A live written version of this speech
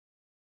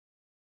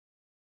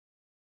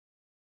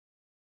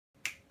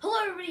Hello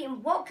everybody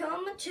and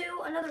welcome to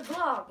another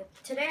vlog.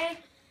 Today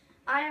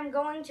I am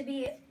going to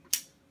be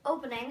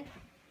opening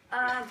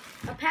a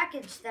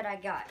package that I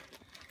got.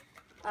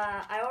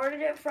 I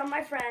ordered it from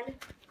my friend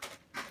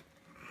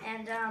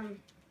and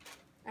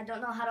I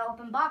don't know how to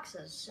open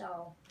boxes,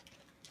 so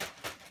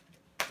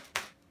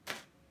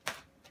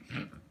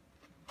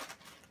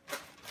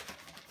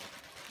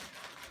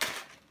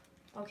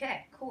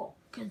okay, cool.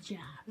 Good job.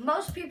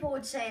 Most people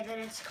would say that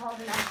it's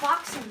called an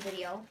unboxing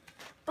video,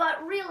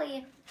 but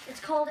really it's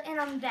called an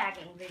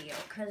unbagging video,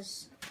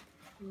 because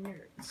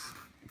nerds.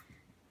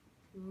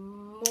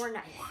 More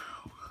knife.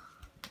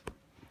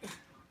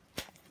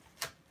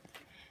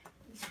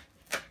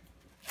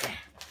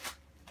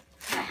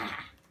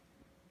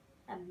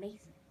 Amazing.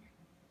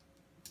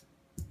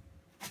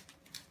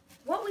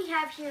 What we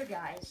have here,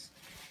 guys,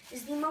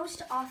 is the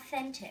most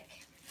authentic,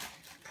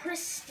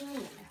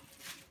 pristine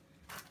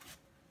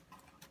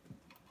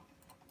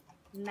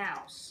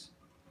mouse.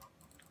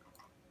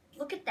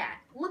 Look at that.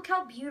 Look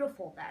how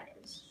beautiful that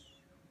is.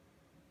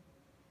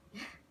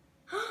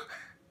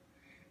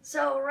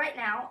 So right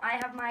now, I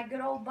have my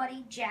good old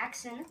buddy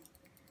Jackson.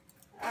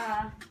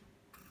 Oh,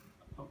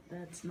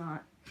 that's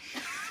not.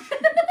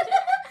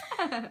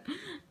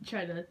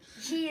 Try to.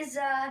 He's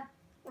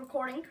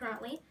recording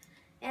currently.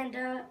 And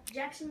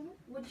Jackson,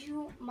 would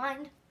you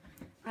mind?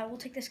 I will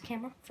take this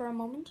camera for a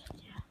moment.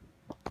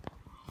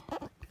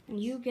 Yeah. And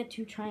you get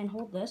to try and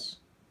hold this.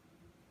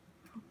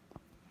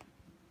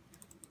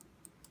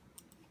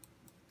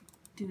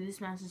 Dude,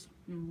 this mouse is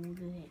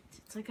lit.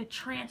 It's like a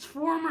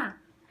transformer.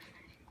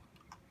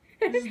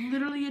 This is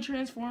literally a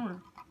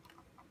transformer.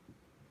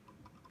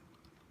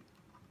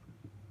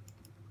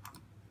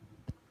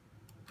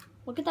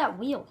 Look at that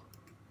wheel.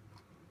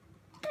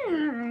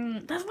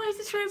 That's why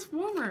it's a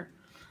transformer.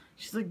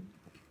 She's like.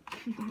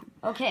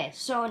 Okay,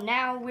 so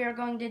now we're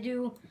going to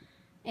do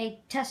a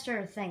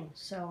tester thing,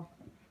 so.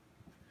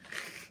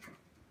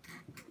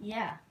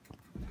 Yeah.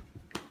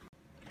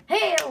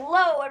 Hey,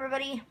 hello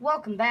everybody.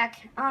 Welcome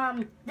back.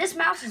 This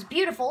mouse is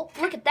beautiful.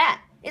 Look at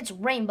that. It's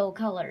rainbow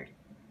colored.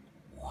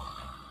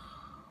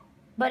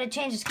 But it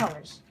changes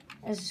colors.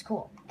 This is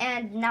cool.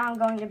 And now I'm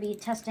going to be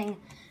testing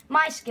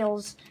my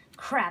skills.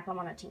 Crap, I'm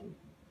on a team.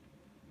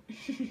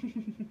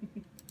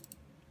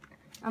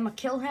 I'm gonna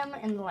kill him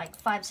in like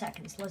 5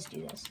 seconds. Let's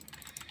do this.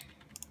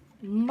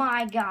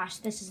 My gosh,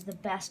 this is the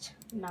best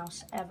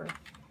mouse ever.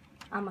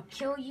 I'm gonna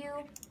kill you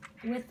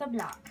with a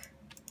block.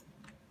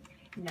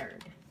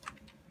 Nerd.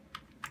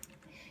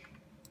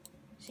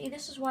 See,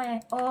 this is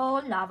why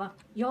oh, lava,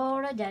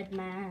 you're a dead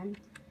man.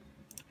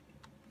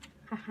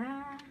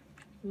 Haha.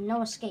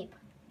 No escape.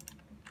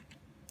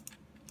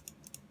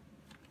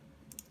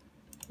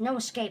 No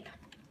escape.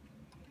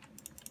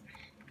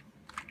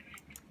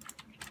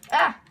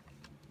 Ah!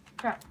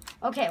 Crap.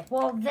 Okay,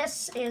 well,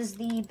 this is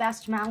the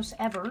best mouse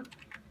ever.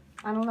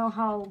 I don't know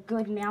how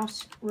good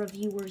mouse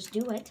reviewers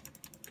do it.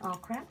 Oh,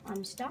 crap.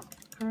 I'm stuck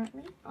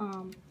currently.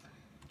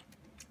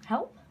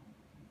 Help?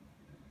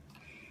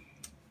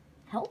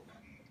 Help?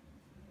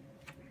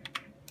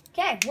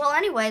 Okay, well,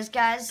 anyways,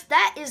 guys,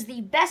 that is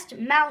the best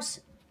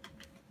mouse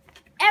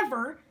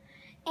ever.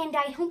 And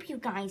I hope you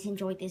guys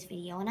enjoyed this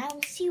video. And I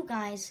will see you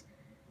guys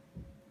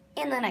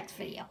in the next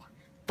video.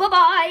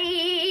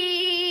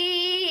 Bye-bye!